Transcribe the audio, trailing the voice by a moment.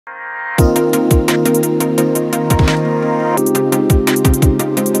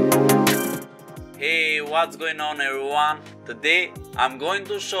what's going on everyone. Today I'm going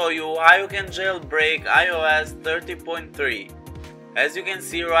to show you how you can jailbreak iOS 13.3. As you can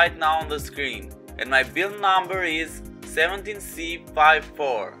see right now on the screen, and my build number is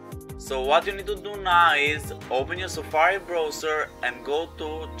 17C54. So what you need to do now is open your Safari browser and go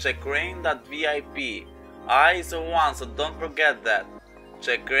to Checkra1n.vip. I is a 1, so don't forget that.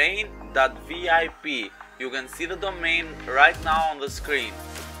 Checkra1n.vip. You can see the domain right now on the screen.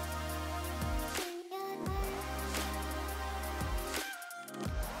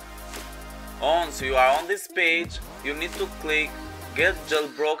 Once you are on this page, you need to click Get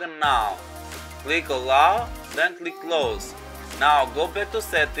Jailbroken Now. Click Allow, then click Close. Now go back to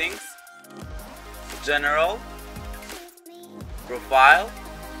Settings, General, Profile,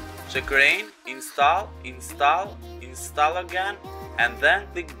 Checkra1n, Install again, and then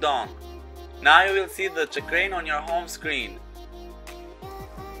click Done. Now you will see the Checkra1n on your home screen.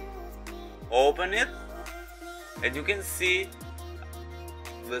 Open it, and you can see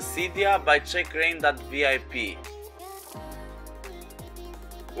the Cydia by Checkra1n.vip.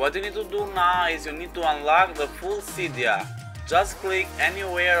 What you need to do now is you need to unlock the full Cydia. Just click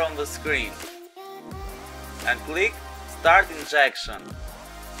anywhere on the screen and click Start Injection.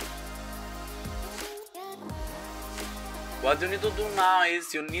 What you need to do now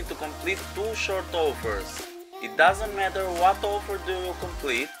is you need to complete 2 short offers. It doesn't matter what offer do you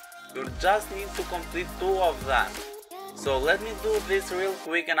complete, you just need to complete 2 of them. So let me do this real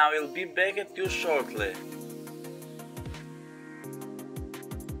quick and I will be back at you shortly.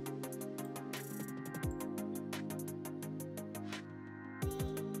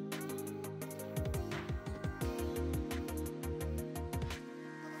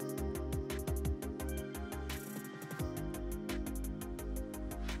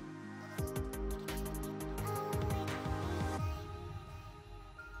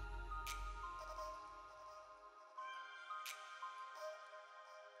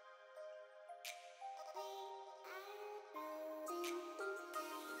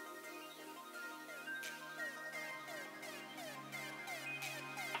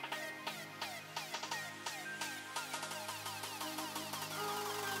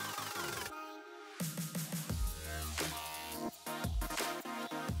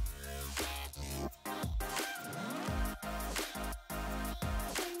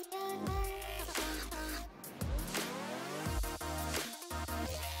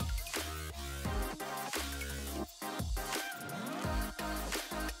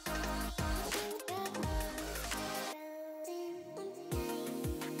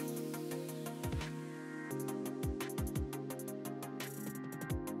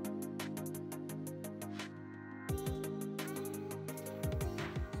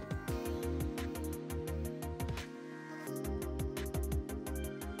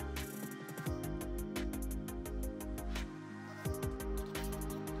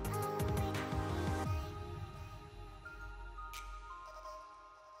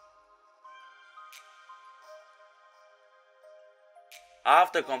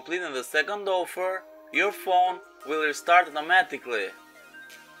 After completing the second offer, your phone will restart automatically.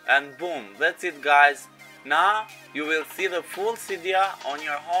 And boom, that's it guys. Now you will see the full Cydia on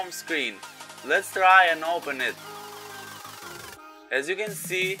your home screen. Let's try and open it. As you can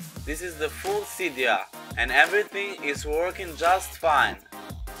see, this is the full Cydia and everything is working just fine.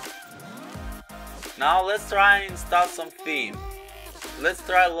 Now let's try and install some theme. Let's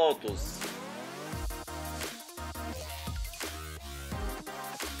try Lotus.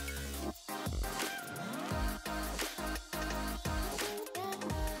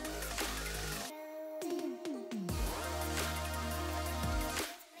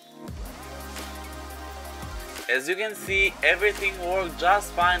 As you can see, everything worked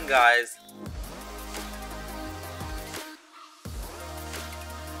just fine guys.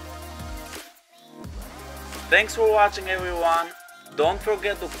 Thanks for watching everyone. Don't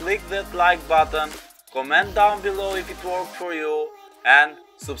forget to click that like button, comment down below if it worked for you, and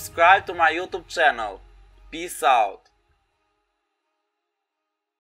subscribe to my YouTube channel. Peace out.